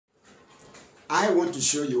I want to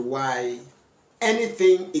show you why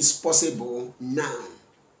anything is possible now.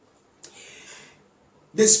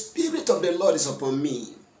 The Spirit of the Lord is upon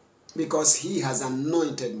me because He has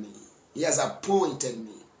anointed me. He has appointed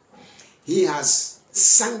me. He has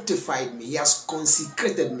sanctified me. He has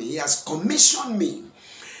consecrated me. He has commissioned me,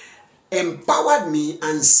 empowered me,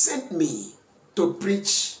 and sent me to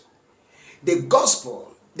preach the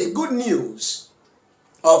gospel, the good news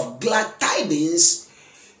of glad tidings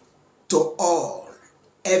to all,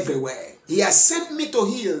 everywhere. He has sent me to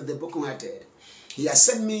heal the brokenhearted. He has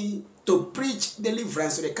sent me to preach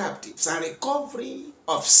deliverance to the captives and recovery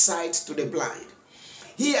of sight to the blind.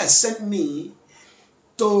 He has sent me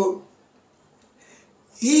to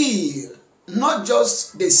heal not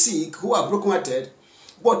just the sick who are brokenhearted,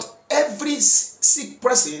 but every sick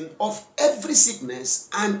person of every sickness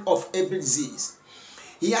and of every disease.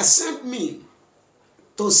 He has sent me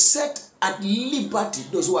to set at liberty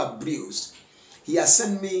those who are bruised. He has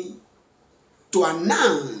sent me to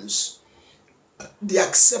announce the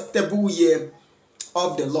acceptable year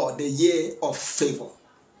of the Lord, the year of favor.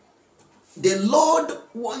 The Lord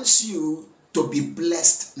wants you to be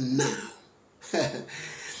blessed now.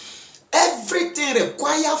 Everything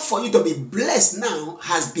required for you to be blessed now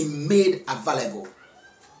has been made available.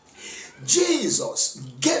 Jesus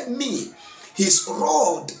gave me His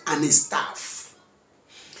rod and His staff.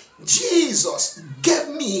 Jesus gave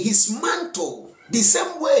me His mantle the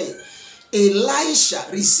same way Elisha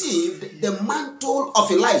received the mantle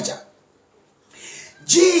of Elijah.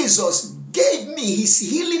 Jesus gave me His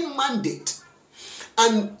healing mandate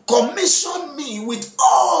and commissioned me with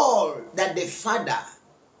all that the Father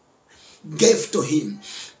gave to Him.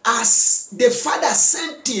 As the Father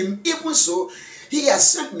sent Him, even so He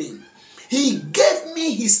has sent me. He gave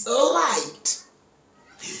me His light.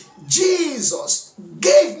 Jesus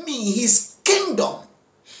gave me His kingdom.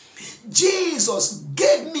 Jesus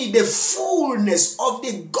gave me the fullness of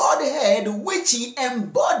the Godhead which He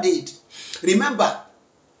embodied. Remember,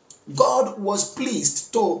 God was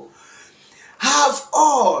pleased to have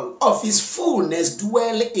all of His fullness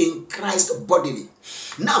dwell in Christ bodily.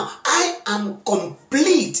 Now, I am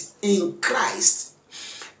complete in Christ.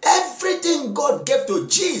 Everything God gave to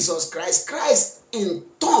Jesus Christ, Christ in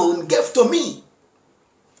turn gave to me.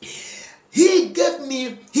 He gave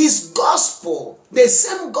me His gospel, the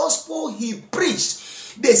same gospel He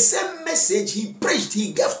preached, the same message He preached,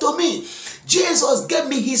 He gave to me. Jesus gave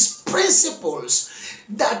me His principles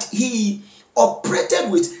that He operated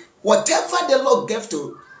with. Whatever the Lord gave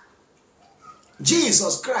to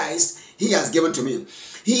Jesus Christ, He has given to me.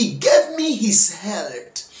 He gave me His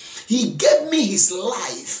health. He gave me His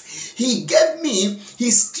life. He gave me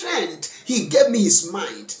His strength. He gave me His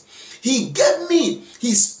mind. He gave me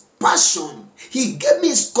His passion. He gave me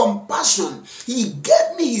His compassion. He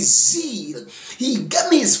gave me His zeal. He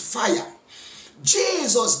gave me His fire.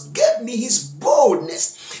 Jesus gave me His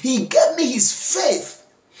boldness. He gave me His faith.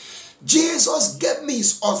 Jesus gave me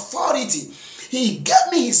His authority. He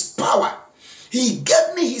gave me His power. He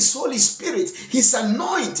gave me His Holy Spirit, His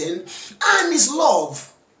anointing, and His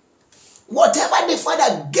love. Whatever the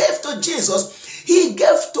Father gave to Jesus, He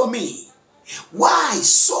gave to me. Why?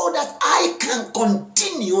 So that I can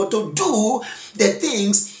continue to do the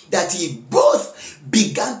things that He both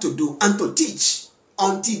began to do and to teach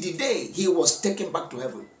until the day He was taken back to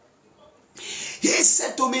heaven. He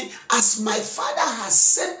said to me, as my Father has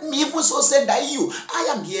sent me, even so said that you,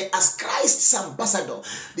 I am here as Christ's ambassador.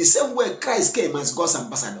 The same way Christ came as God's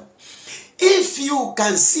ambassador. If you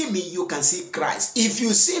can see me, you can see Christ. If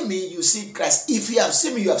you see me, you see Christ. If you have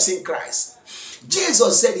seen me, you have seen Christ.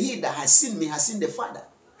 Jesus said, he that has seen me has seen the Father.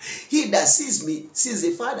 He that sees me sees the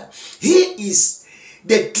Father. He is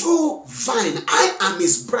the true vine. I am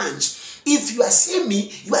His branch. If you are seeing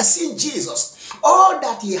me, you are seeing Jesus. All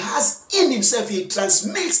that He has in Himself, He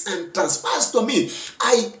transmits and transfers to me.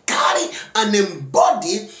 I carry and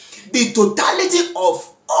embody the totality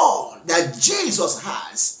of all that Jesus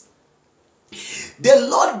has. The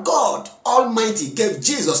Lord God Almighty gave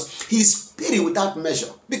Jesus His Spirit without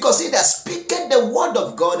measure. Because he that speaketh the word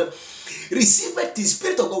of God receiveth the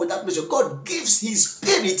Spirit of God without measure. God gives His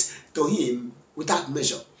Spirit to him without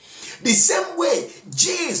measure. The same way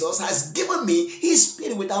Jesus has given me His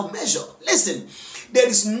Spirit without measure. Listen, there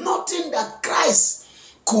is nothing that Christ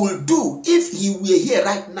could do if He were here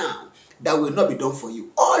right now that will not be done for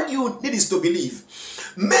you. All you need is to believe.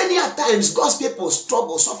 Many a times God's people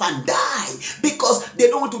struggle, suffer, and die because they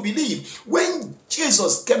don't want to believe. When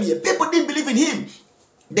Jesus came here, people didn't believe in Him.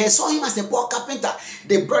 They saw Him as a poor carpenter,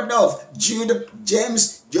 the brother of Jude,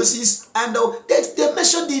 James, Joseph, and they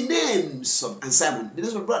mentioned the names of and Simon, the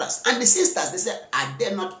names of brothers. And the sisters, they said, are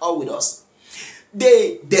they not all with us?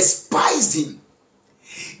 They despised him.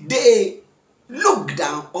 They looked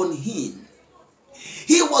down on him.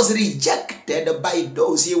 He was rejected by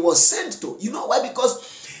those he was sent to. You know why?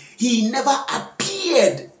 Because he never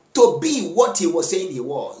appeared to be what he was saying he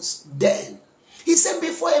was. Then he said,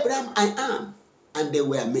 before Abraham, I am. And they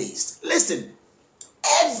were amazed. Listen,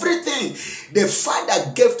 everything the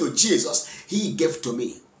Father gave to Jesus, he gave to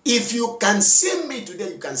me. If you can see me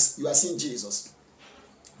today, you are seeing Jesus.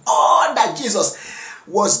 All that Jesus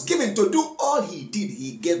was given to do, all he did,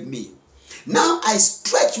 he gave me. Now I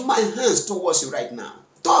stretch my hands towards you right now.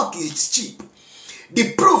 Talk is cheap.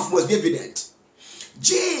 The proof must be evident.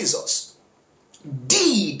 Jesus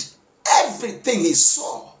did everything he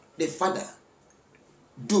saw the Father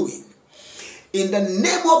doing. In the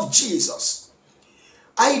name of Jesus,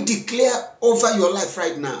 I declare over your life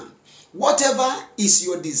right now, whatever is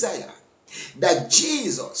your desire that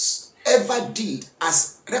Jesus ever did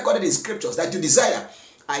as recorded in scriptures that you desire,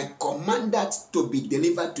 I command that to be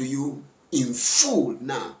delivered to you in full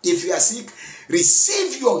now. If you are sick,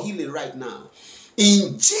 receive your healing right now.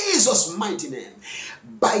 In Jesus' mighty name,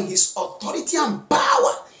 by his authority and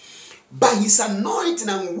power, by his anointing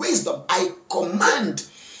and wisdom, I command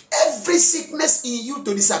every sickness in you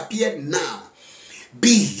to disappear now.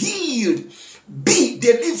 Be healed, be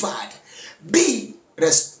delivered, be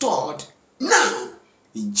restored now.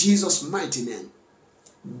 In Jesus' mighty name.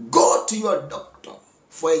 Go to your doctor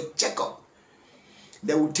for a checkup.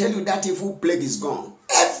 They will tell you that evil plague is gone.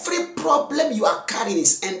 Every problem you are carrying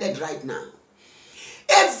is ended right now.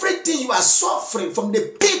 Everything you are suffering from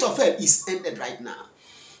the pit of hell is ended right now.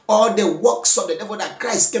 All the works of the devil that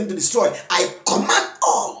Christ came to destroy, I command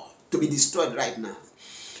all to be destroyed right now.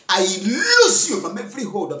 I loose you from every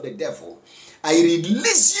hold of the devil. I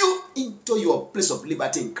release you into your place of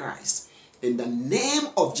liberty in Christ. In the name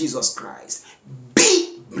of Jesus Christ,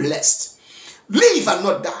 be blessed. Live and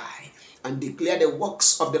not die. And declare the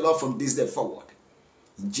works of the Lord from this day forward.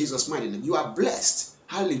 In Jesus' mighty name, you are blessed.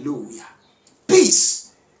 Hallelujah.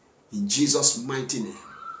 Peace. In Jesus' mighty name.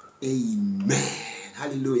 Amen.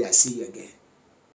 Hallelujah. I see you again.